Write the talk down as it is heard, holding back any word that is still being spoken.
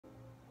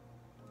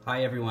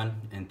Hi everyone,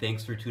 and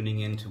thanks for tuning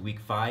in to week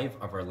 5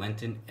 of our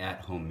Lenten at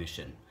Home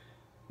mission.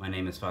 My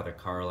name is Father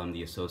Karl. I'm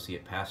the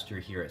associate pastor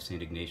here at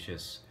St.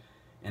 Ignatius,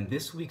 and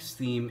this week's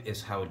theme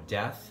is how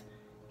death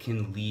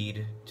can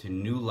lead to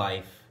new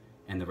life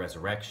and the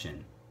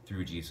resurrection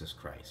through Jesus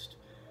Christ.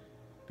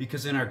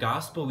 Because in our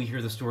gospel we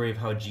hear the story of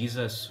how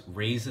Jesus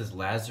raises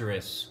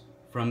Lazarus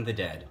from the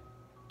dead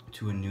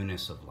to a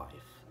newness of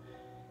life.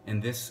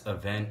 And this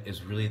event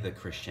is really the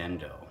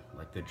crescendo,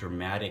 like the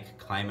dramatic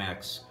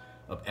climax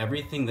of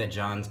everything that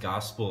John's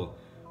gospel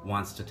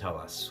wants to tell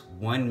us.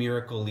 One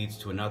miracle leads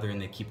to another,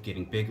 and they keep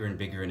getting bigger and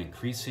bigger and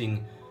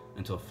increasing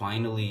until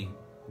finally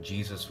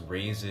Jesus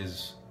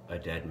raises a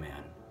dead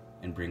man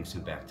and brings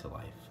him back to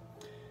life.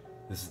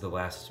 This is the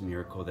last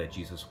miracle that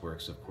Jesus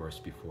works, of course,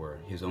 before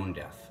his own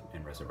death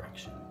and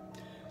resurrection.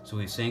 So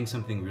he's saying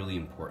something really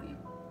important.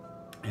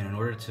 And in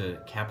order to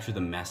capture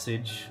the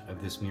message of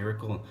this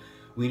miracle,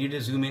 we need to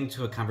zoom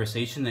into a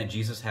conversation that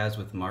Jesus has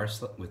with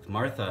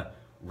Martha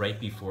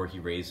right before he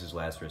raises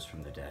Lazarus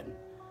from the dead.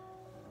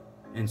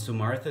 And so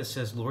Martha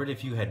says, "Lord,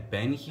 if you had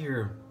been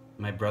here,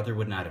 my brother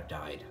would not have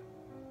died."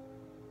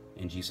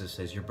 And Jesus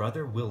says, "Your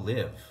brother will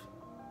live."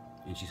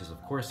 And she says,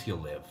 "Of course he'll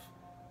live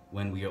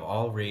when we are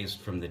all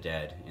raised from the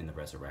dead in the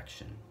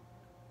resurrection."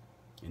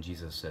 And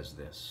Jesus says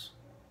this,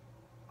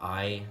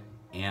 "I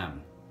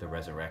am the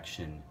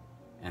resurrection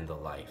and the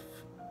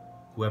life.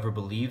 Whoever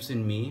believes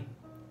in me,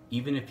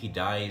 even if he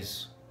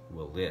dies,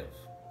 will live.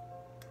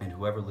 And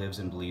whoever lives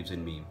and believes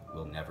in me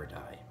will never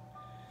die."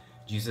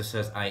 Jesus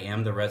says, "I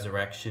am the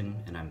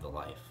resurrection and I'm the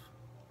life."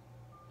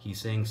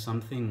 He's saying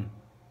something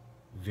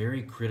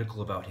very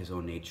critical about his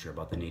own nature,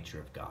 about the nature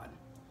of God.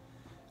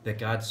 That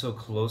God so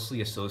closely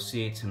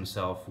associates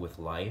himself with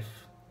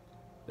life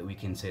that we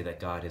can say that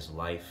God is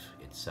life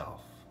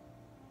itself.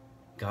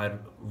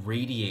 God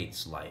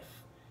radiates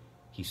life.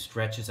 He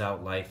stretches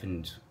out life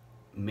and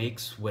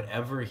makes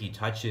whatever he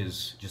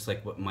touches, just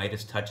like what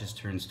Midas touches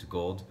turns to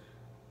gold.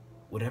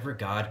 Whatever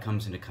God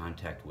comes into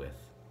contact with,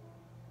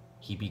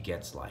 he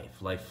begets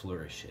life. Life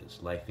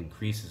flourishes. Life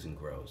increases and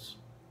grows.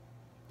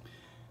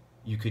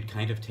 You could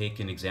kind of take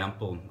an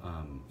example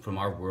from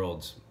our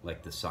world,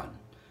 like the sun.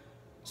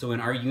 So in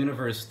our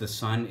universe, the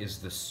sun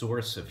is the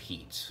source of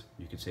heat.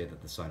 You could say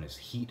that the sun is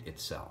heat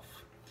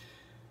itself.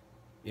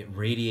 It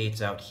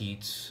radiates out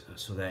heat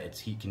so that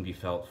its heat can be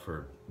felt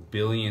for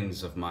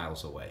billions of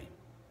miles away.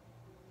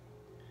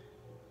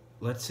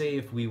 Let's say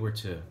if we were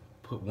to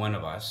put one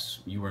of us,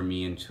 you or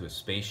me, into a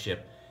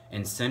spaceship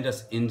and send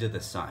us into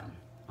the sun.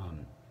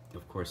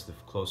 Of course, the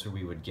closer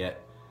we would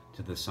get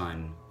to the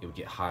sun, it would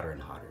get hotter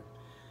and hotter.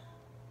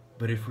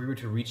 But if we were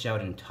to reach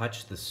out and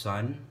touch the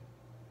sun,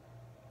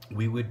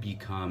 we would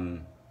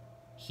become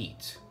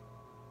heat.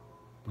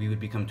 We would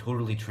become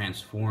totally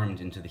transformed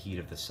into the heat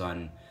of the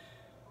sun.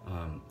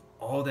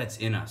 All that's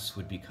in us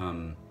would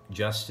become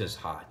just as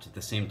hot, at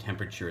the same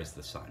temperature as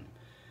the sun.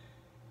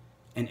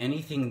 And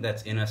anything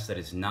that's in us that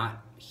is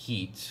not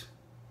heat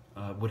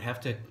would have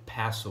to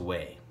pass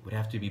away, would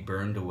have to be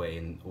burned away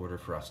in order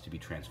for us to be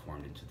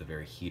transformed into the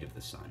very heat of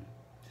the sun.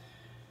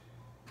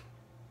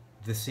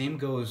 The same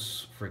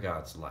goes for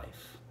God's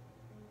life.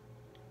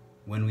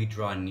 When we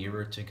draw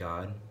nearer to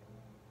God,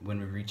 when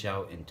we reach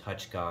out and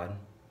touch God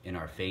in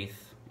our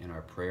faith, in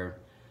our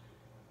prayer,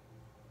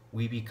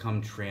 we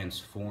become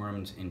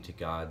transformed into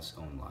God's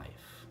own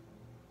life.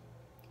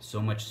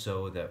 So much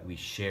so that we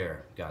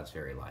share God's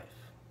very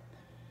life.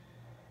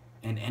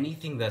 And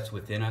anything that's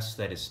within us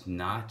that is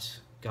not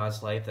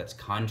God's life, that's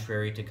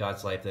contrary to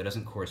God's life, that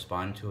doesn't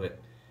correspond to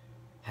it,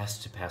 has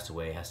to pass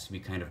away, has to be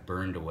kind of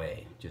burned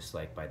away, just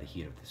like by the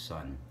heat of the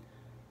sun.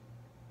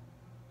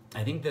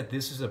 I think that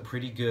this is a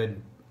pretty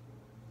good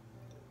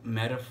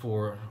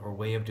metaphor or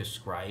way of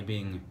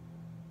describing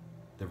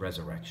the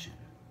resurrection.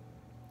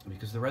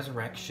 Because the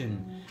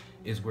resurrection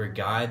is where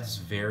God's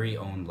very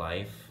own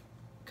life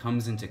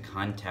comes into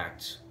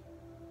contact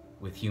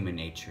with human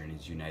nature and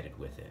is united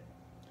with it.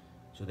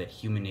 So that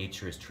human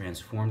nature is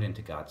transformed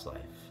into God's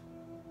life.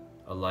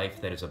 A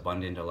life that is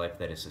abundant, a life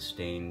that is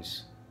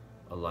sustained,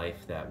 a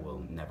life that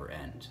will never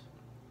end.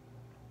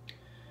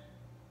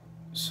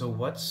 So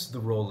what's the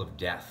role of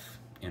death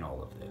in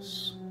all of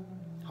this?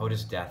 How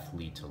does death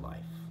lead to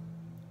life?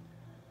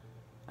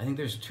 I think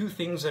there's two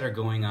things that are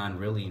going on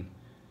really.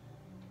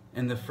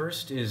 And the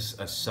first is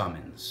a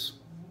summons.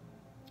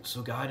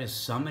 So God is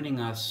summoning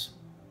us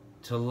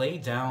to lay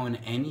down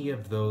any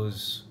of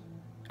those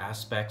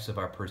aspects of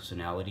our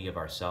personality, of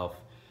ourself,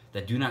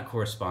 that do not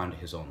correspond to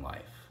his own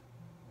life.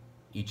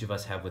 Each of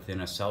us have within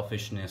us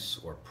selfishness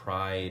or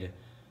pride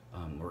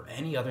or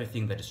any other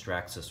thing that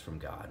distracts us from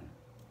God,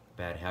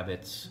 bad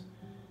habits.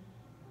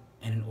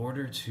 And in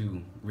order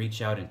to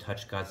reach out and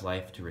touch God's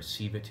life, to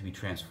receive it, to be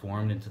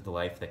transformed into the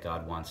life that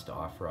God wants to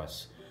offer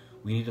us,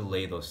 we need to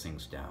lay those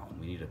things down.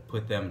 We need to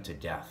put them to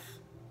death,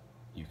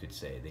 you could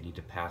say. They need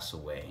to pass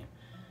away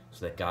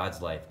so that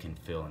God's life can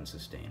fill and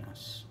sustain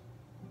us.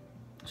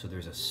 So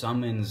there's a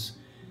summons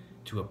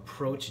to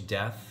approach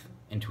death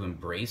and to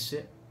embrace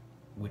it,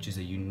 which is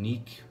a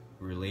unique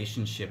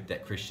relationship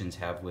that Christians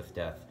have with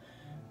death,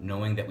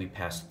 knowing that we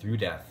pass through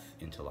death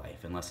into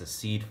life. Unless a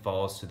seed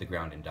falls to the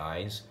ground and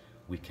dies,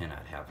 we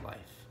cannot have life.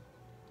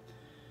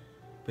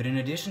 But in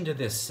addition to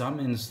this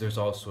summons, there's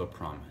also a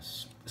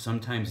promise.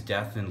 Sometimes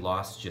death and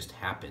loss just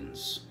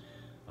happens.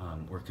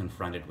 We're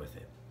confronted with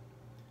it.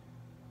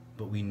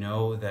 But we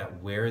know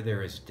that where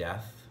there is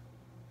death,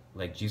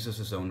 like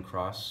Jesus' own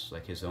cross,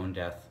 like his own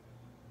death,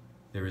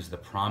 there is the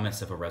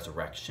promise of a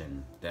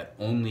resurrection that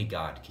only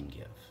God can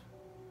give.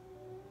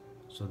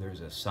 So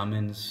there's a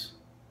summons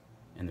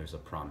and there's a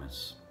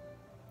promise.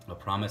 A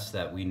promise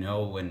that we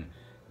know when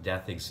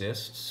death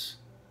exists,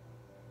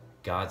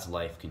 God's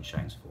life can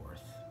shine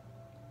forth.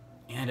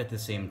 And at the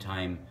same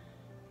time,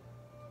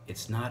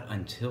 it's not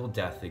until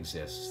death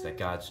exists that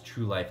God's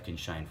true life can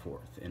shine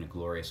forth in a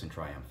glorious and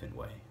triumphant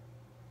way.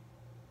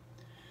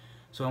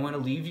 So I want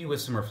to leave you with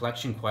some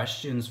reflection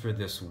questions for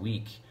this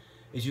week.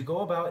 As you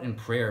go about in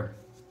prayer,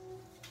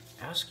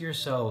 ask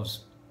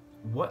yourselves,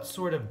 what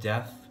sort of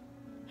death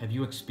have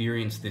you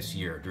experienced this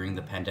year during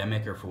the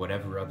pandemic or for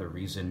whatever other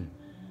reason?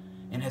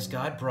 And has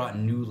God brought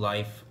new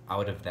life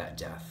out of that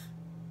death?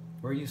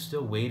 Or are you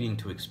still waiting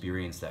to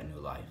experience that new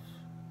life?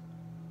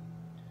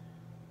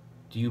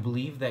 Do you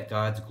believe that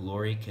God's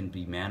glory can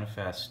be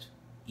manifest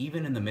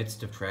even in the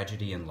midst of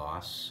tragedy and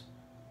loss,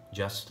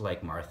 just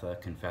like Martha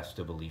confessed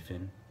a belief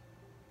in?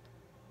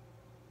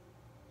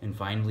 And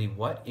finally,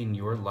 what in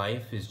your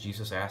life is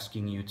Jesus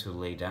asking you to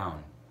lay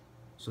down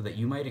so that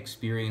you might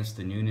experience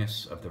the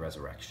newness of the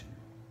resurrection?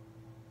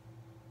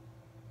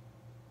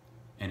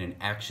 And an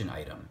action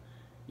item.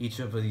 Each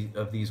of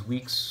these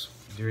weeks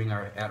during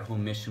our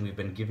at-home mission, we've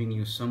been giving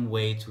you some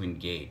way to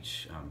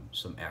engage,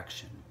 some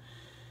action.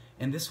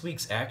 And this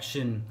week's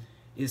action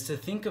is to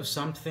think of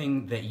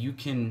something that you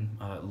can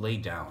lay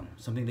down,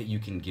 something that you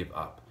can give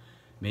up.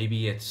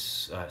 Maybe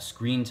it's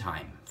screen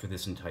time for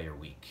this entire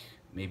week.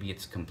 Maybe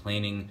it's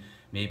complaining.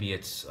 Maybe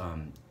it's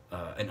an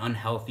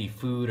unhealthy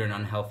food or an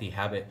unhealthy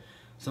habit.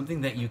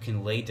 Something that you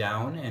can lay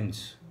down and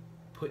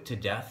put to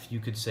death, you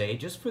could say,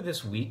 just for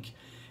this week,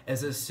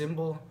 as a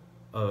symbol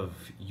of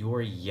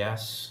your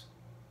yes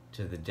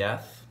to the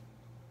death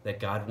that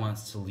God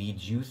wants to lead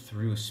you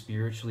through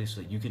spiritually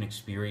so that you can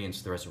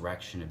experience the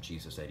resurrection of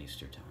Jesus at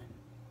Easter time.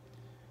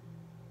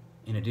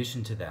 In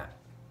addition to that,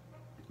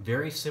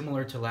 very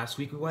similar to last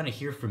week, we want to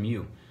hear from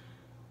you.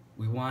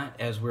 We want,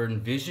 as we're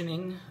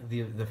envisioning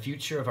the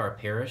future of our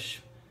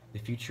parish, the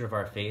future of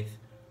our faith,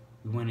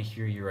 we want to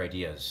hear your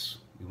ideas.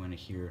 We want to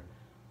hear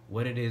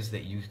what it is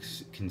that you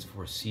can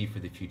foresee for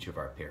the future of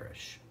our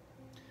parish.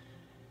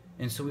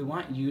 And so we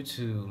want you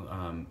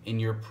to, in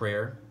your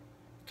prayer,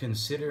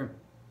 consider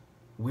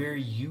where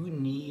you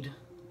need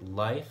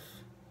life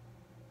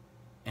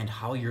and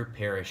how your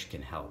parish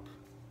can help.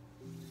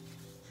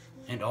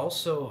 And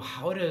also,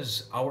 how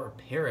does our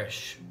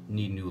parish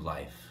need new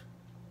life?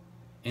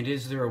 And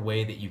is there a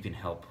way that you can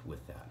help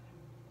with that?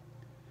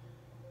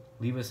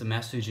 Leave us a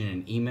message in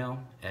an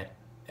email at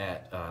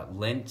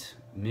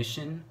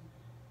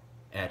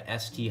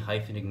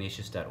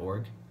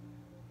lentmission@st-ignatius.org.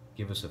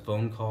 Give us a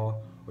phone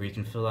call, or you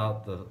can fill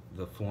out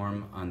the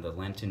form on the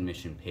Lenten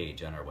mission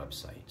page on our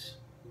website.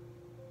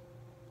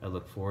 I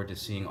look forward to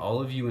seeing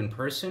all of you in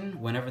person,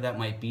 whenever that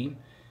might be.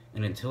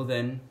 And until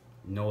then,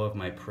 know of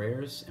my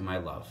prayers and my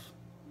love.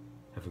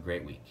 Have a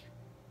great week.